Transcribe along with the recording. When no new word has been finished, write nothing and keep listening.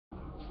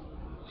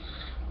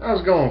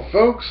How's it going,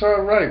 folks?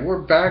 Alright,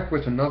 we're back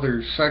with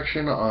another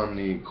section on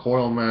the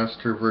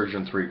CoilMaster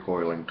version 3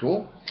 coiling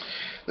tool.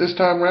 This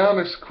time around,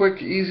 it's quick,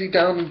 easy,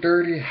 down and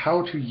dirty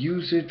how to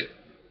use it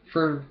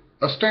for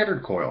a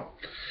standard coil.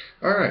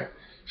 Alright,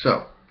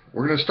 so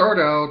we're going to start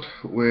out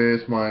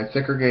with my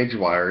thicker gauge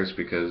wires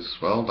because,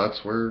 well,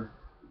 that's where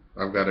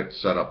I've got it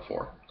set up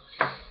for.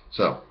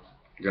 So,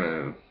 I'm going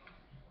to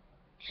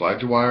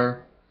slide your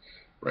wire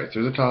right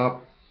through the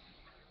top.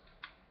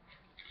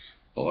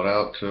 Pull it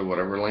out to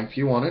whatever length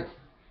you want it.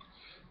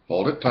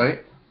 Hold it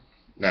tight.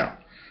 Now,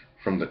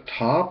 from the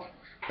top,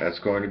 that's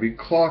going to be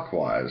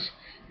clockwise.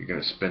 You're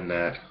going to spin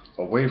that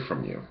away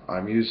from you.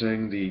 I'm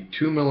using the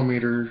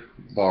 2mm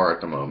bar at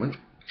the moment.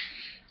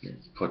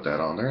 Put that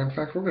on there. In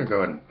fact, we're going to go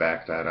ahead and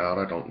back that out.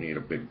 I don't need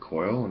a big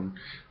coil, and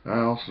I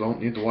also don't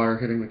need the wire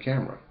hitting the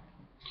camera.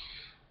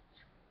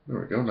 There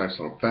we go. Nice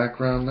little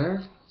background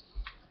there.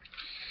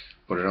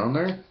 Put it on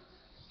there.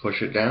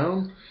 Push it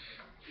down.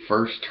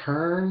 First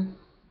turn.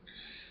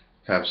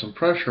 Have some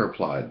pressure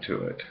applied to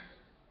it.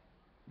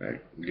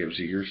 That gives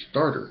you your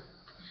starter.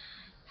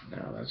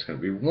 Now that's going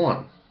to be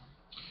 1.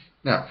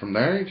 Now from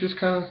there you just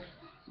kind of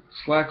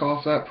slack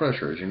off that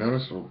pressure. As you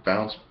notice, it'll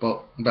bounce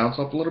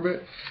up a little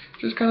bit.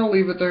 Just kind of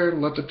leave it there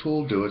and let the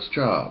tool do its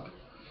job.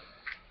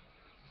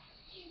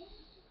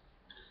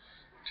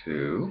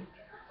 2,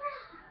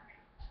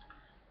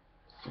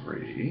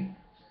 3,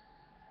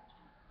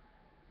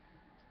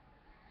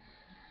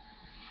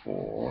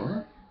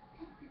 4.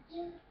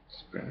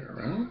 Spin it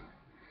around.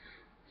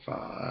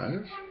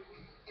 5,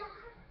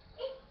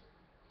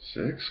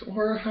 6,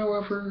 or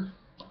however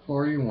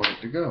far you want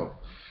it to go.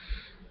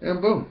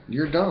 And boom,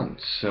 you're done.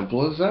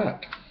 Simple as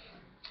that.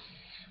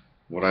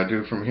 What I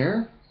do from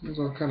here is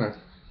I'll kind of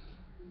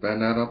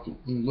bend that up a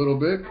little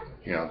bit.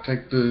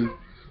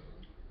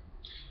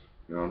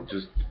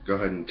 Just go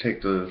ahead and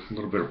take the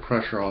little bit of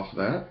pressure off of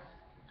that.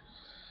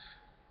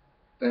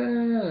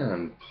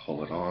 And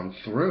pull it on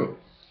through.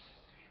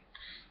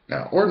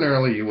 Now,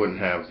 ordinarily you wouldn't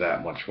have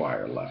that much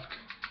wire left,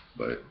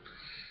 but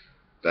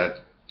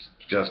that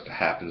just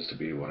happens to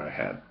be what I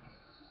had.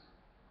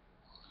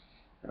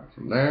 Now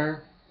from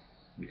there,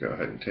 you go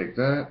ahead and take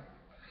that,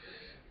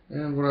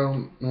 and what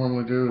I'll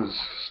normally do is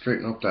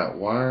straighten up that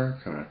wire,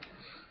 kind of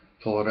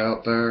pull it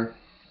out there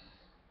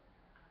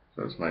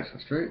so it's nice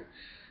and straight,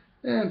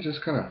 and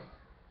just kind of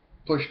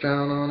push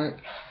down on it,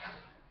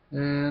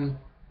 and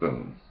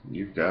boom,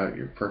 you've got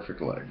your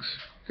perfect legs.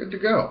 Good to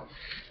go.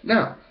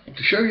 Now,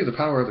 to show you the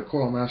power of the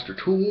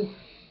CoilMaster tool,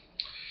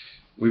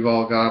 we've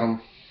all got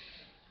them.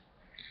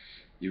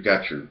 You've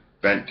got your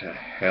bent to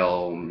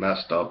hell,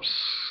 messed up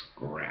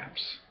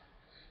scraps.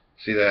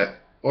 See that?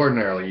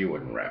 Ordinarily you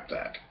wouldn't wrap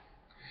that.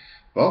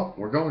 Well,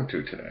 we're going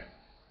to today.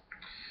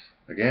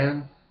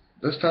 Again,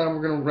 this time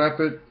we're going to wrap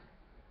it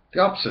the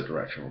opposite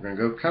direction. We're going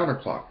to go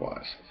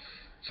counterclockwise.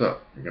 So,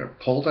 you're going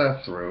to pull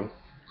that through,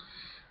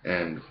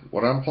 and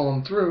what I'm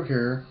pulling through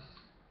here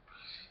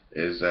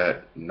is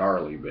that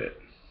gnarly bit.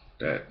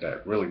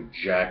 That really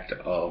jacked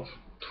up,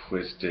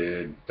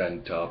 twisted,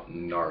 bent up,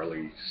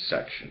 gnarly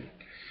section.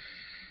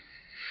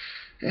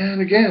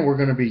 And again, we're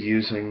going to be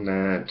using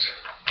that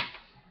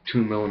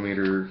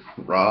 2mm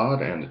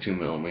rod and the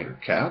 2mm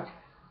cap.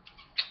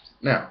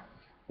 Now,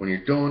 when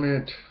you're doing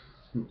it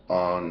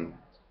on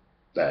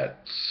that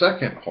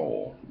second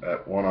hole,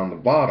 that one on the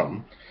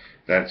bottom,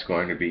 that's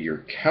going to be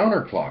your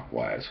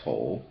counterclockwise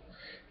hole,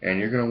 and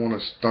you're going to want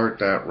to start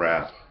that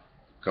wrap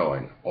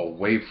going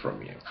away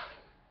from you.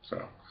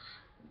 So,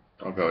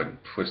 I'll go ahead and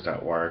twist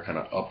that wire kind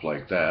of up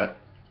like that.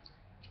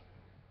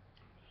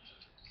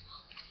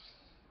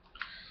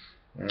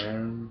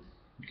 And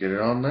get it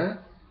on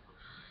there,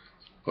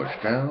 push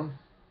down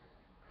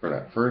for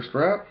that first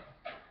wrap,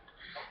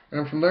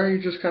 and from there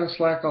you just kind of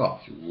slack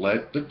off.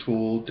 Let the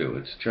tool do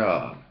its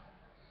job.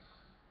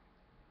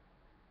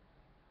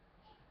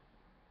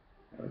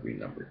 That would be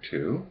number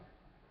 2,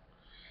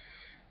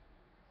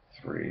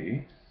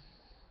 3,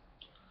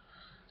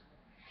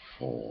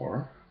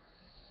 4,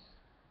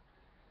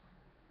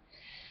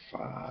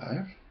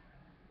 5,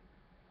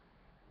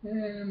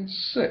 and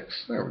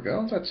 6. There we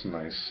go. That's a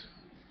nice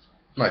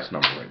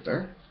number right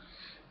there.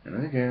 And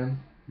then again,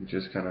 you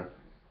just kind of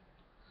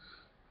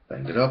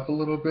bend it up a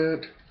little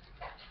bit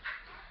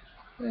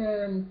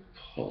and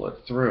pull it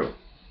through.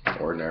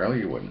 Ordinarily,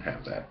 you wouldn't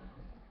have that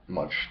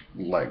much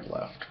leg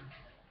left.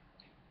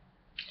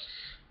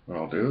 What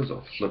I'll do is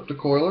I'll flip the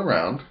coil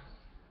around,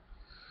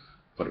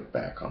 put it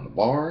back on the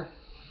bar,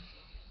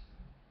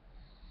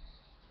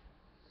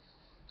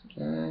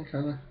 and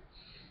kind of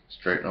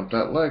straighten up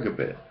that leg a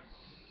bit.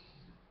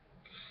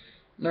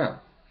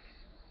 Now,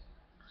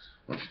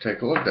 once you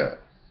take a look at that,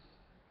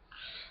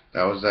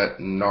 that was that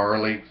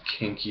gnarly,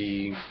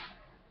 kinky,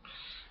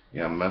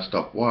 messed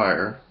up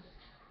wire,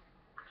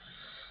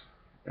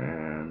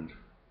 and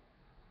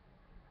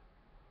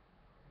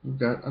we've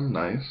got a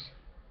nice,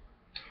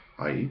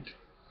 tight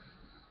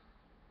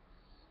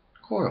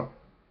coil.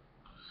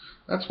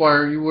 That's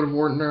wire you would have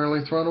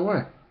ordinarily thrown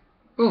away.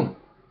 Boom.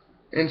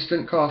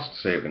 Instant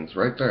cost savings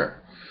right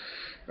there.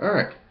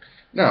 Alright,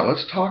 now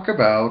let's talk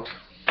about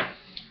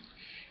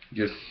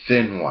your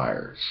thin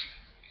wires,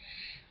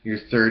 your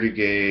 30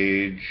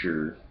 gauge,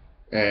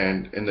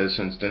 and in this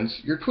instance,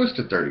 your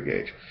twisted 30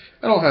 gauge.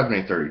 I don't have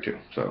any 32,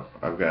 so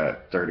I've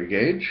got 30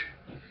 gauge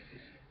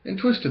and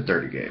twisted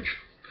 30 gauge.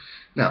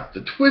 Now,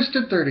 the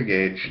twisted 30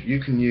 gauge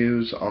you can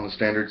use on the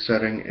standard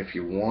setting if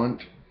you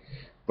want,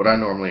 but I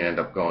normally end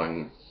up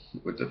going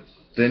with the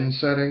thin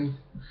setting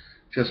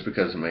just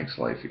because it makes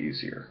life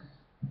easier.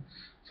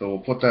 So we'll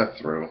put that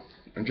through,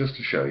 and just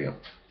to show you,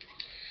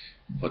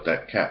 put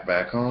that cap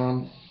back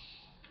on,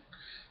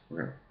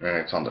 and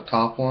it's on the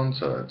top one,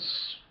 so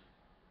it's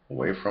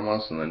away from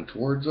us and then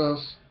towards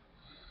us.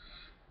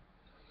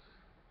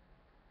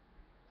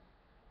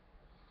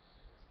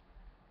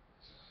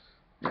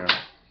 Now,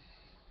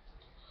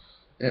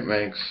 it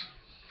makes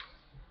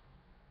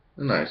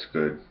a nice,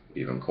 good,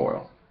 even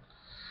coil.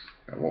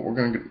 Now, what we're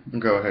going to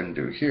go ahead and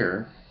do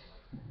here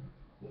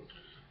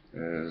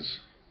is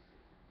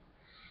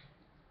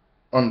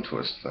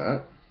untwist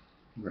that.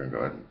 We're going to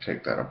go ahead and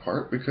take that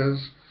apart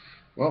because,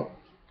 well,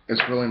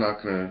 it's really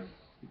not going to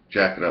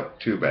jack it up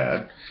too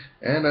bad.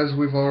 And as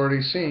we've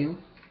already seen,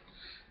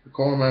 the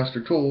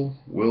CoilMaster tool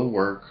will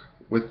work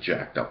with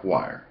jacked up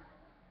wire.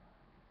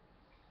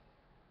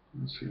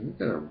 Let's see, we've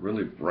got a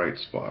really bright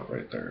spot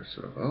right there.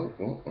 So,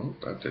 oh,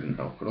 that didn't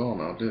help at all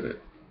now, did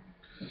it?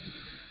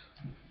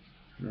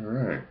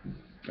 Alright,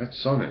 that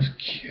sun is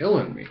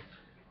killing me.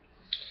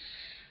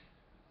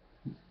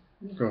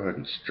 We'll go ahead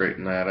and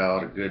straighten that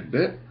out a good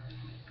bit.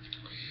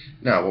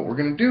 Now, what we're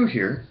going to do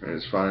here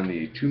is find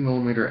the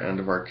 2mm end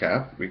of our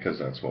cap, because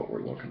that's what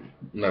we're working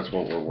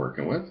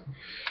with.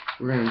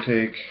 We're going to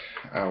take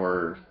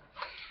our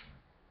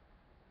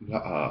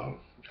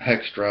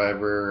hex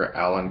driver,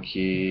 Allen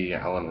key,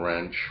 Allen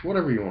wrench,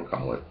 whatever you want to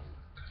call it.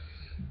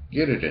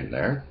 Get it in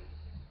there,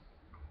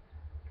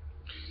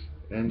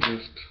 and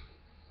just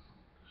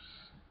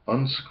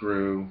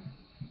unscrew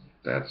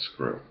that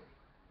screw.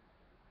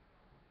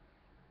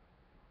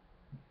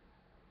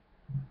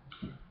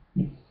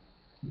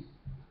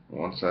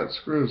 Once that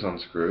screw is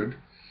unscrewed,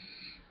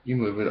 you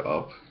move it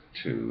up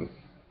to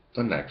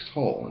the next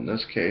hole. In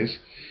this case,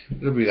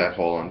 it'll be that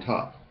hole on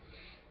top.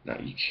 Now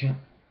you can't,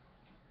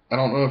 I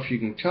don't know if you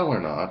can tell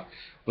or not,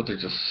 but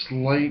there's a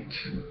slight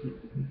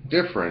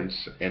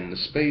difference in the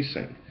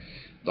spacing.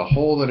 The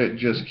hole that it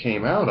just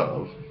came out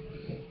of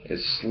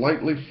is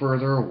slightly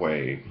further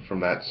away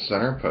from that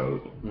center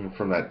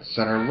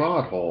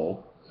rod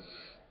hole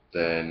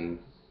than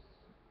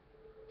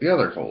the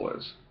other hole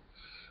is.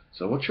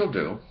 So what you'll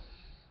do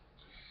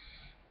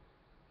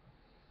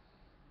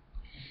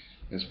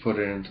is put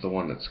it into the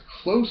one that's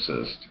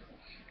closest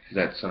to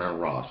that center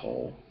rod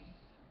hole.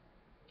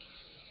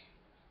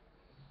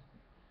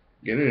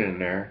 Get it in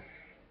there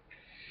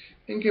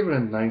and give it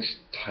a nice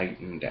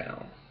tighten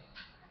down.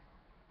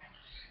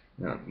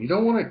 Now, you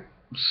don't want it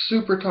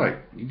super tight.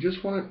 You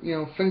just want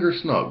it, finger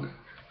snug.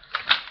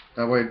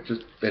 That way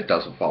it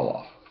doesn't fall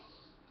off.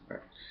 Right.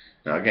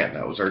 Now again,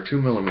 that was our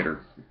 2mm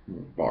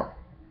bar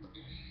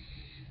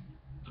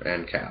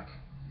and cap.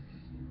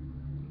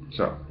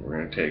 So we're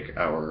going to take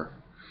our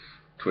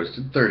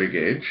twisted 30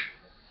 gauge,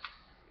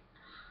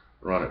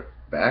 run it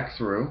back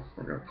through.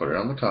 We're going to put it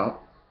on the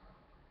top.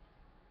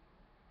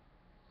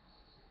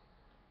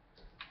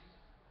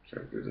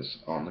 Try to do this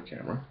on the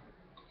camera.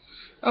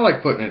 I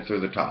like putting it through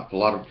the top. A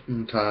lot of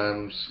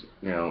times,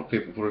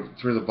 people put it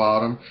through the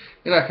bottom,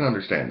 and I can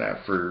understand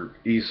that for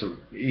ease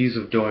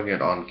of doing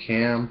it on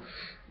cam.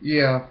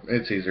 Yeah,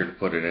 it's easier to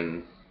put it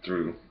in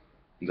through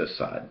this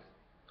side.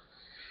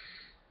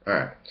 All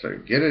right, so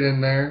get it in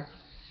there.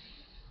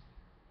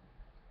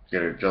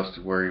 Get it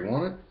adjusted where you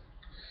want it,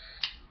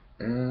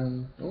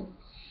 and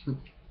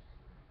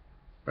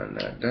bend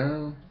that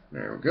down.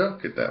 There we go.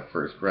 Get that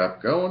first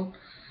wrap going.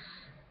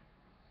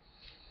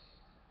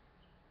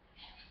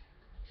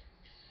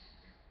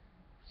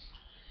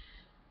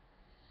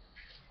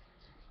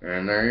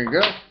 And there you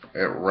go.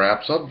 It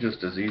wraps up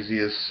just as easy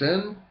as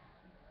sin.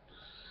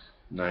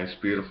 Nice,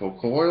 beautiful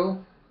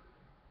coil.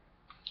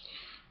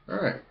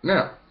 Alright,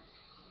 now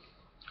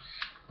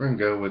we're going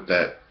to go with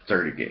that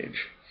 30 gauge.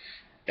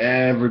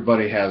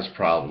 Everybody has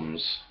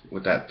problems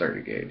with that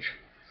 30 gauge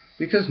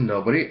because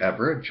nobody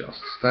ever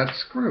adjusts that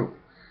screw.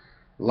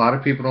 A lot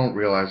of people don't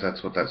realize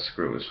that's what that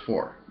screw is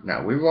for.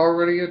 Now, we've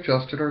already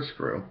adjusted our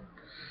screw,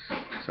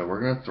 so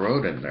we're going to throw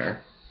it in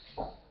there.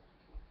 We're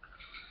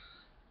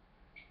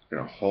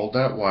going to hold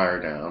that wire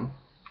down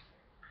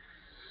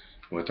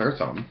with our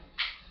thumb,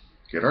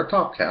 get our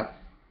top cap,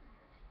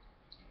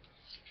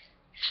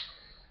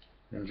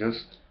 and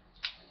just,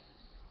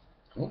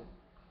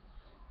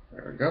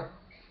 there we go.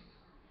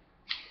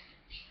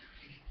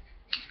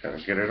 Gotta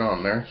get it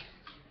on there.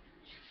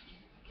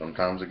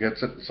 Sometimes it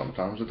gets it,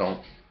 sometimes it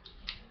don't.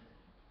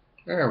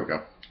 There we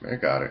go. I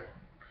got it.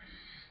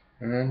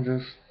 And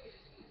just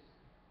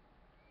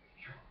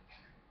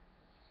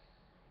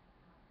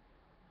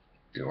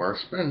do our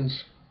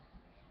spins.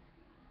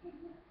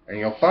 And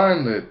you'll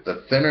find that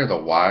the thinner the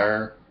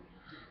wire,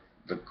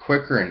 the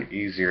quicker and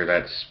easier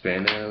that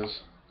spin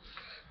is.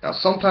 Now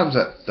sometimes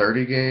at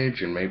 30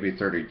 gauge and maybe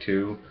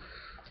 32,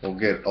 will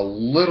get a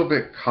little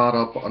bit caught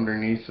up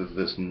underneath of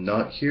this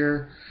nut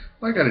here.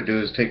 All you got to do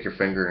is take your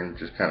finger and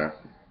just kind of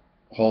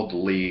hold the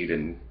lead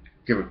and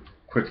give it a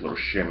quick little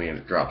shimmy and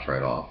it drops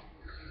right off.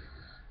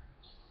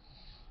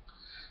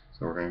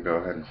 So we're going to go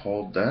ahead and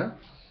hold that,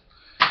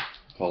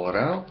 pull it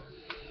out,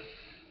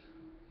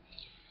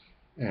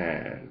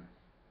 and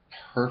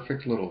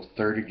perfect little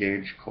 30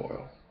 gauge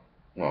coil.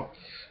 Well,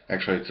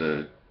 actually it's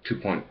a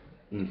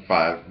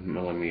 2.5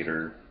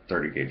 millimeter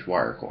 30 gauge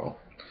wire coil.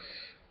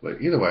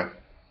 But either way,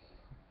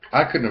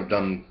 I couldn't have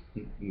done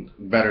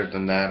better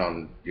than that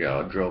on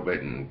a drill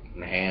bit and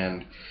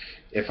hand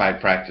if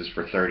I'd practiced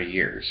for 30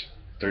 years.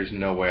 There's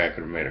no way I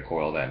could have made a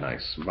coil that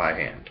nice by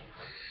hand.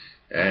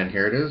 And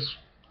here it is.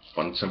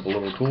 One simple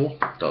little tool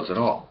does it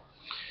all.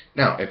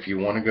 Now, if you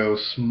want to go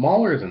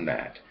smaller than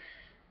that,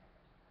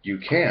 you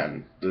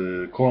can.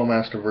 The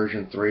CoilMaster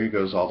version 3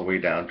 goes all the way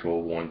down to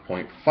a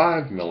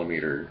 1.5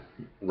 millimeter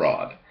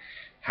rod.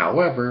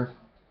 However,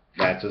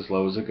 that's as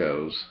low as it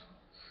goes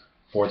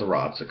for the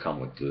rods that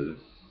come with the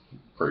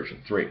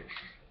version 3.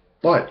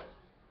 But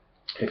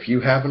if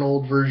you have an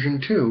old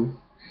version 2,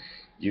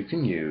 you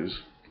can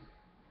use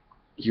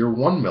your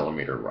 1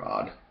 millimeter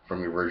rod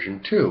from your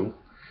version 2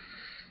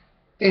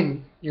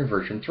 in your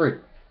version 3.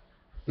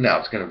 Now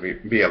it's going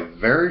to be a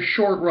very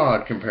short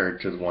rod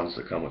compared to the ones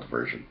that come with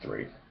version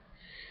 3.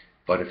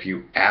 But if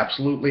you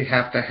absolutely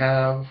have to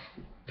have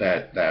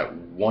that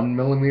 1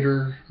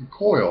 millimeter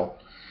coil,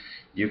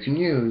 you can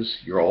use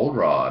your old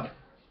rod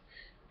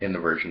in the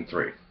version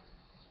 3.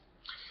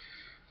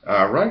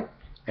 Alright,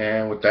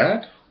 and with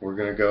that, we're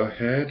going to go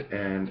ahead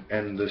and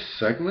end this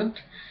segment.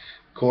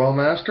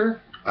 CoilMaster,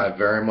 I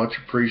very much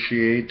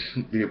appreciate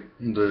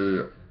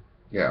the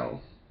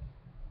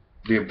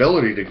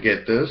ability to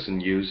get this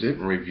and use it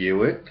and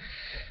review it.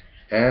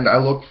 And I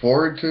look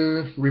forward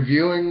to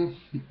reviewing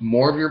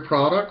more of your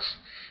products.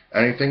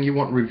 Anything you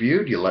want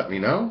reviewed, you let me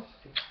know,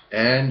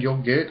 and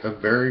you'll get a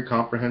very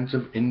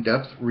comprehensive,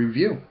 in-depth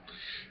review.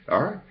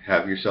 Alright,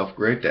 have yourself a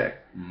great day.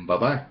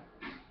 Bye-bye.